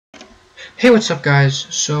Hey, what's up, guys?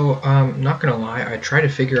 So, not gonna lie, I tried to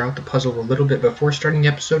figure out the puzzle a little bit before starting the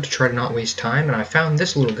episode to try to not waste time, and I found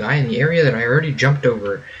this little guy in the area that I already jumped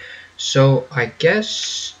over. So, I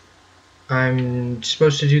guess I'm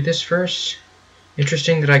supposed to do this first.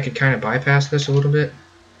 Interesting that I could kind of bypass this a little bit,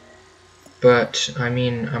 but, I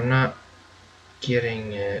mean, I'm not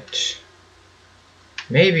getting it.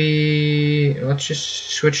 Maybe, let's just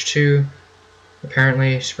switch to,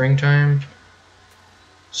 apparently, springtime.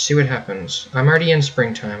 See what happens. I'm already in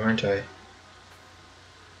springtime, aren't I?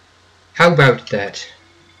 How about that?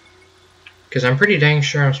 Because I'm pretty dang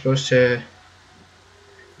sure I'm supposed to...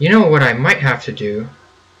 You know what I might have to do?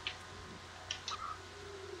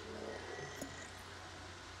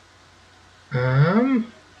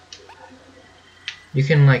 You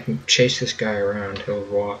can, like, chase this guy around. He'll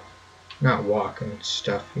walk. Not walk and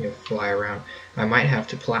stuff. He'll fly around. I might have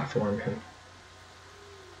to platform him.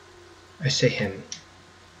 I say him.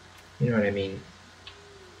 You know what I mean.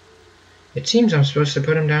 It seems I'm supposed to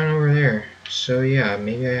put him down over there. So, yeah,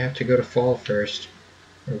 maybe I have to go to fall first.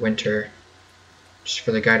 Or winter. Just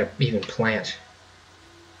for the guy to even plant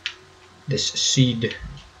this seed.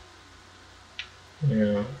 You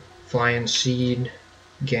know, flying seed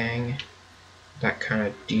gang. That kind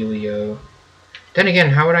of dealio. Then again,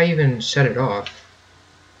 how would I even set it off?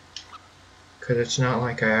 Because it's not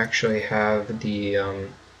like I actually have the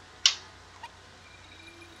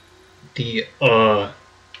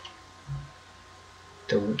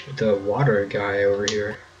water guy over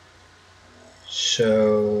here.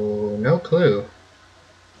 So, no clue.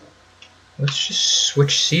 Let's just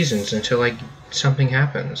switch seasons until, like, something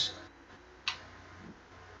happens.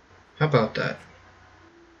 How about that?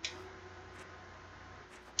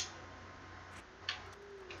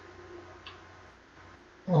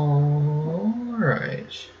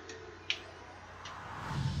 Alright.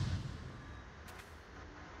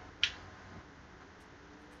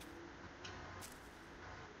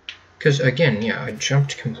 Because, again, yeah, I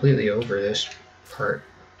jumped completely over this part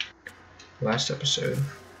last episode.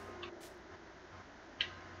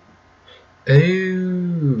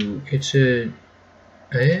 Oh, it's a...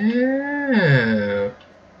 Oh.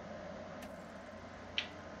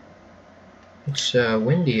 It's a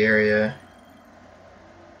windy area.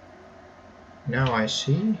 Now I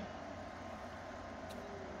see.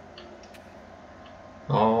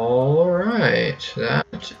 Alright,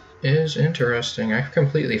 that is interesting. I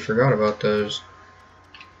completely forgot about those.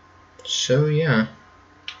 So yeah.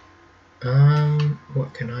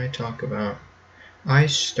 What can I talk about? I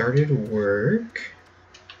started work.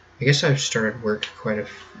 I guess I've started work quite a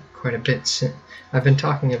bit since. I've been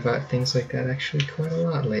talking about things like that actually quite a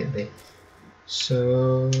lot lately.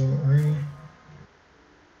 So I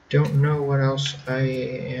don't know what else I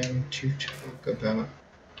am to talk about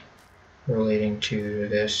relating to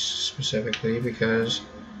this specifically, because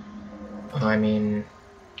I mean,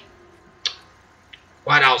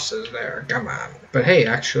 what else is there? Come on. But hey,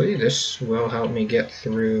 actually, this will help me get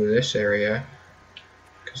through this area,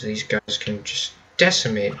 because these guys can just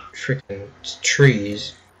decimate freaking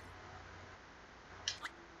trees.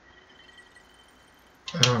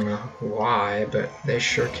 I don't know why, but they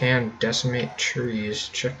sure can decimate trees.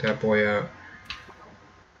 Check that boy out.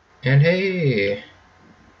 And hey,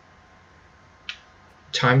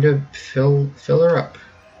 time to fill her up.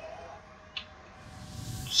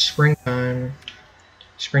 Springtime.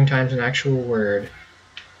 Springtime's an actual word.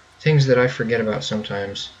 Things that I forget about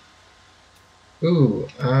sometimes. Ooh,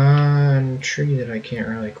 a tree that I can't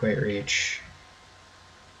really quite reach.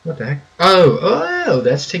 What the heck? Oh,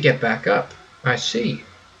 that's to get back up. I see.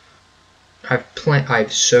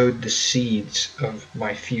 I've sowed the seeds of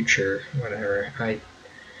my future. Whatever.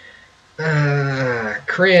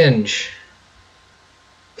 Cringe.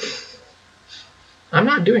 I'm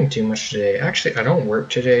not doing too much today. Actually, I don't work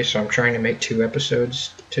today, so I'm trying to make 2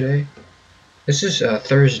 episodes today. This is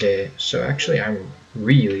Thursday, so actually I'm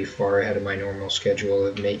really far ahead of my normal schedule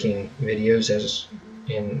of making videos, as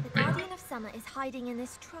in... The Guardian of Summer is hiding in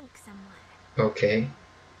this trunk somewhere. Okay.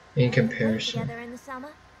 In comparison. Together in the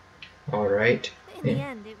summer. Alright. But in the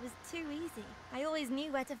end, it was too easy. I always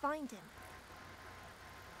knew where to find him.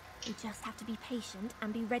 You just have to be patient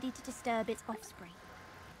and be ready to disturb its offspring.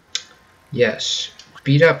 Yes.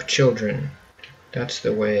 Beat up children. That's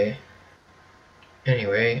the way.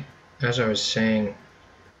 Anyway, as I was saying,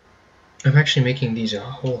 I'm actually making these a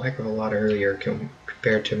whole heck of a lot earlier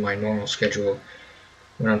compared to my normal schedule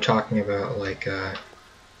when I'm talking about, like,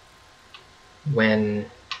 when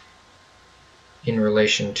in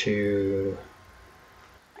relation to...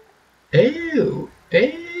 Oh,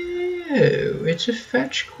 it's a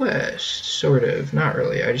fetch quest, sort of. Not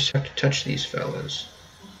really, I just have to touch these fellas.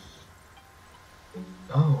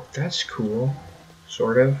 Oh, that's cool.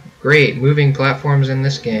 Sort of. Great, moving platforms in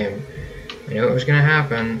this game. I knew it was gonna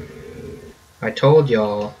happen. I told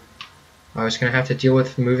y'all I was gonna have to deal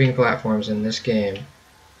with moving platforms in this game.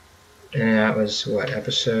 And that was, what,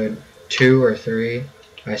 episode 2 or 3?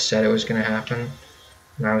 I said it was gonna happen.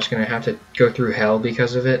 And I was gonna have to go through hell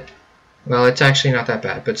because of it. Well, it's actually not that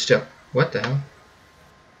bad, but still. What the hell?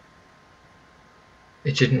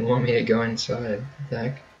 It didn't want me to go inside. What the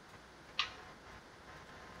heck?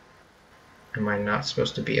 Am I not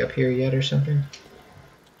supposed to be up here yet or something?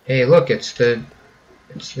 Hey, look, it's the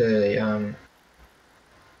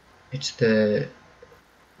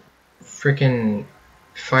frickin'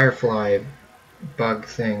 firefly bug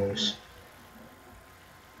things.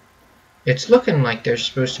 It's looking like there's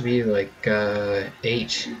supposed to be like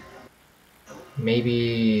 8,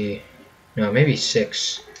 maybe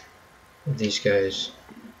 6 of these guys.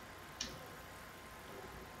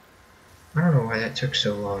 I don't know why that took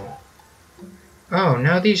so long. Oh,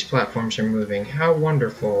 now these platforms are moving. How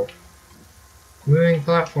wonderful. Moving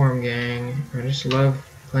platform, gang. I just love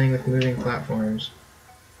playing with moving platforms.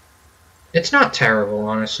 It's not terrible,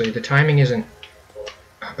 honestly. The timing isn't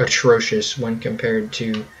atrocious when compared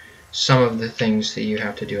to some of the things that you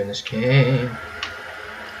have to do in this game.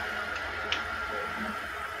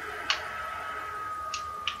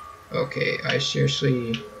 Okay, I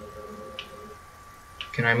seriously...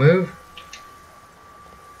 Can I move?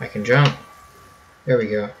 I can jump. There we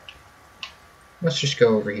go. Let's just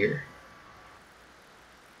go over here.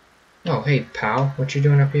 Oh, hey, pal. What you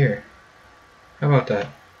doing up here? How about that?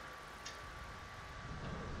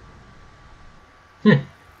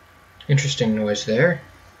 Interesting noise there.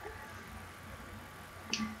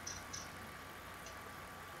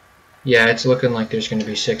 Yeah, it's looking like there's going to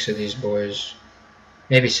be 6 of these boys.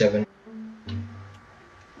 Maybe 7.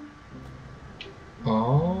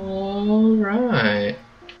 Alright.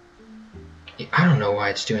 I don't know why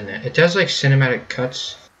it's doing that. It does like cinematic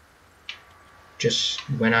cuts just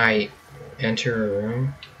when I enter a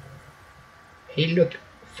room. Hey, look.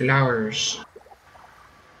 Flowers.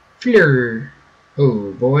 Fleur.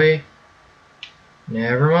 Oh, boy.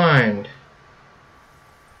 Never mind.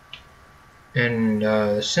 And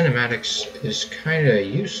the cinematics is kind of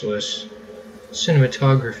useless.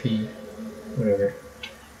 Cinematography. Whatever.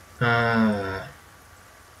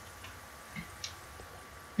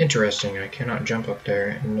 Interesting. I cannot jump up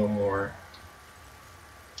there no more.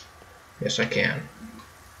 Yes, I can.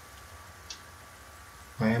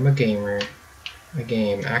 I am a gamer. A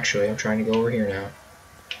game. Actually, I'm trying to go over here now.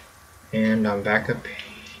 And I'm back up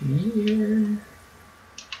here.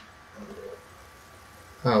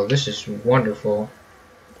 Oh, this is wonderful.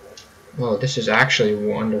 Oh, this is actually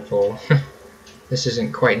wonderful. This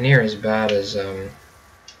isn't quite near as bad as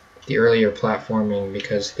the earlier platforming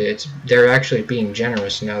because they're actually being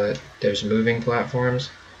generous now that there's moving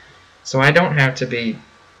platforms. So I don't have to be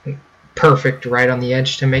perfect right on the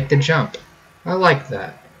edge to make the jump. I like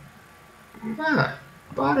that. Ah,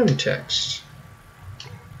 bottom text.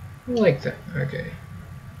 I like that. Okay.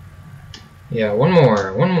 Yeah, one more.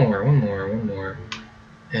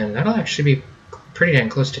 And that'll actually be pretty dang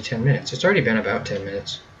close to 10 minutes. It's already been about 10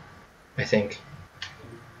 minutes, I think.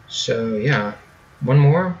 So, yeah. One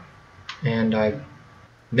more. And I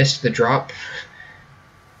missed the drop.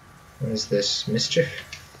 What is this? Mischief?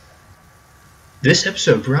 This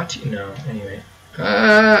episode brought to you... No, anyway.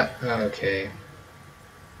 Okay.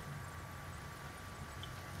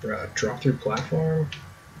 Drop through platform?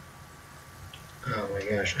 Oh my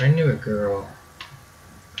gosh, I knew a girl.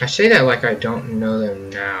 I say that like I don't know them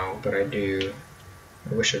now, but I do.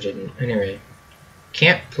 I wish I didn't. Anyway.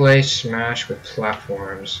 Can't play Smash with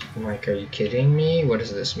platforms. I'm like, are you kidding me? What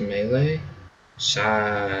is this, Melee?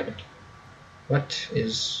 Sad. What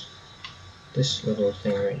is this little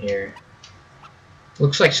thing right here?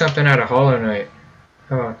 Looks like something out of Hollow Knight.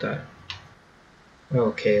 How about that?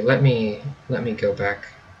 Okay, let me go back.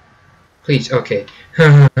 Please, okay.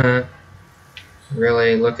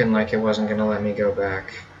 Really looking like it wasn't gonna let me go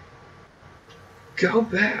back. Go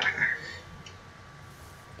back!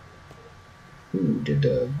 Ooh, did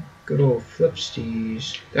the good old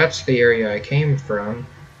flipsties. That's the area I came from.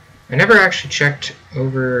 I never actually checked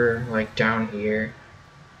over, like, down here.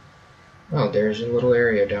 Oh, there's a little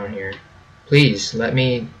area down here. Please, let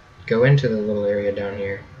me go into the little area down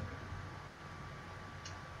here.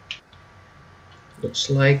 Looks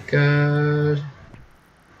like a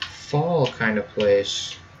fall kind of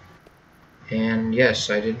place. And yes,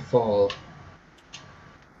 I did fall.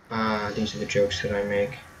 These are the jokes that I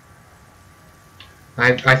make.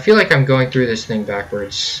 I feel like I'm going through this thing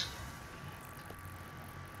backwards.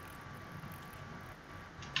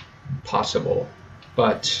 Possible.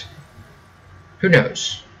 But who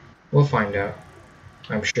knows? We'll find out,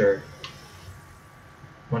 I'm sure.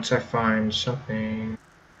 Once I find something.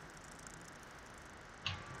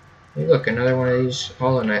 Hey, look, another one of these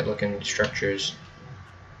Hollow Knight looking structures.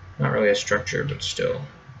 Not really a structure, but still.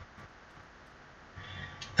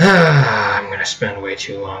 I'm gonna spend way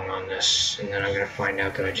too long on this, and then I'm gonna find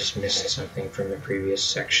out that I just missed something from the previous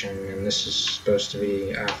section, and this is supposed to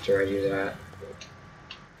be after I do that.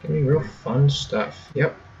 Give me real fun stuff.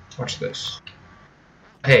 Yep, watch this.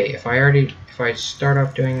 Hey, if I start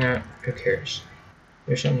off doing that, who cares?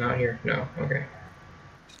 There's something out here? No, okay.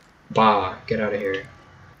 Bah, get out of here.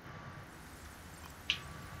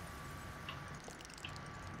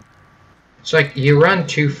 It's like you run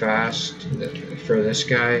too fast for this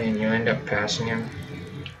guy and you end up passing him.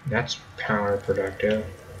 That's counterproductive.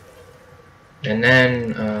 And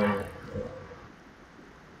then,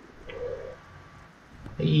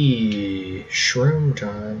 shroom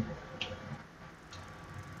time.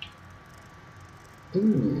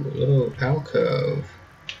 Ooh, little alcove.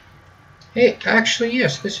 Hey, actually,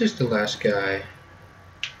 yes, this is the last guy.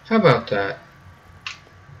 How about that?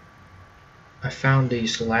 I found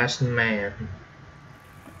this last man.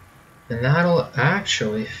 And that'll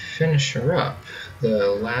actually finish her up.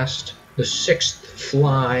 The sixth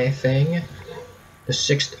fly thing. The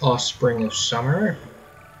sixth offspring of summer,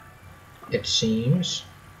 it seems.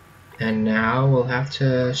 And now we'll have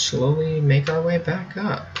to slowly make our way back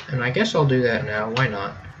up. And I guess I'll do that now, why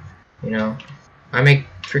not? You know, I make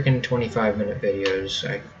freaking 25-minute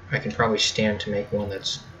videos. I can probably stand to make one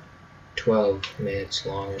that's 12 minutes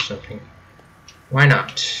long or something. Why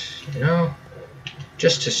not? You know?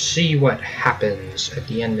 Just to see what happens at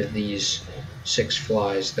the end of these 6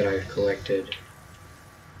 flies that I've collected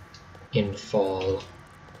in fall.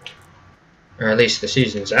 Or at least the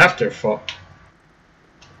seasons after fall.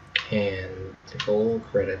 And the gold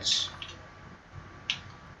credits.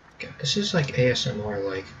 God, this is like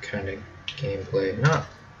ASMR-like kind of gameplay. Not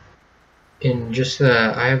in just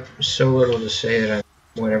that I have so little to say that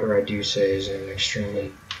whatever I do say is in an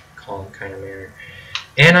extremely calm kind of manner.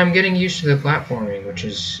 And I'm getting used to the platforming, which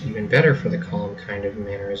is even better for the calm kind of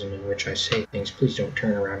mannerism in which I say things. Please don't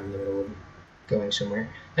turn around in the middle of going somewhere.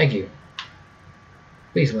 Thank you.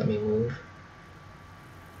 Please let me move.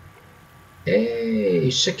 Hey,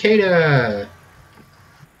 cicada!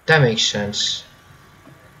 That makes sense.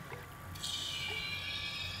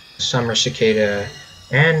 Summer cicada.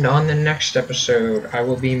 And on the next episode, I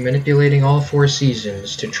will be manipulating all 4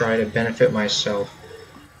 seasons to try to benefit myself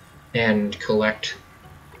and collect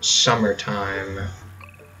summertime.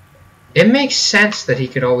 It makes sense that he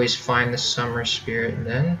could always find the summer spirit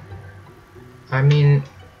then. I mean,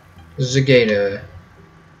 Zagata.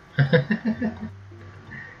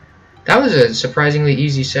 That was a surprisingly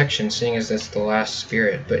easy section, seeing as that's the last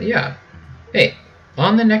spirit, but yeah. Hey,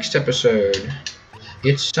 on the next episode,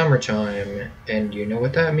 it's summertime, and you know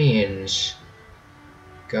what that means.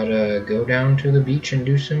 Gotta go down to the beach and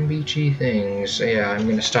do some beachy things. So yeah, I'm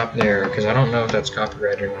gonna stop there, because I don't know if that's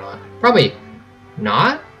copyrighted or not. Probably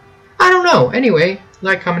not? I don't know. Anyway,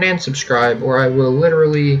 like, comment, and subscribe, or I will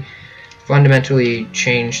literally fundamentally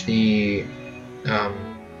change the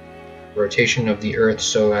rotation of the Earth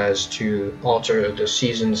so as to alter the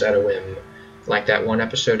seasons at a whim. Like that one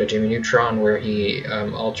episode of Jimmy Neutron where he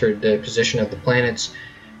altered the position of the planets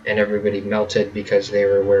and everybody melted because they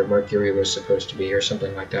were where Mercury was supposed to be or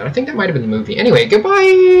something like that. I think that might have been the movie. Anyway,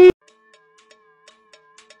 goodbye!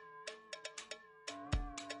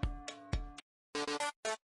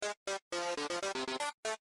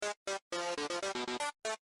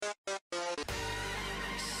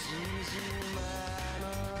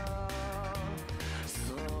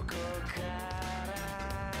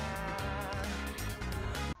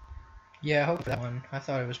 Yeah, I hope that one. I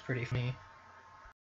thought it was pretty funny.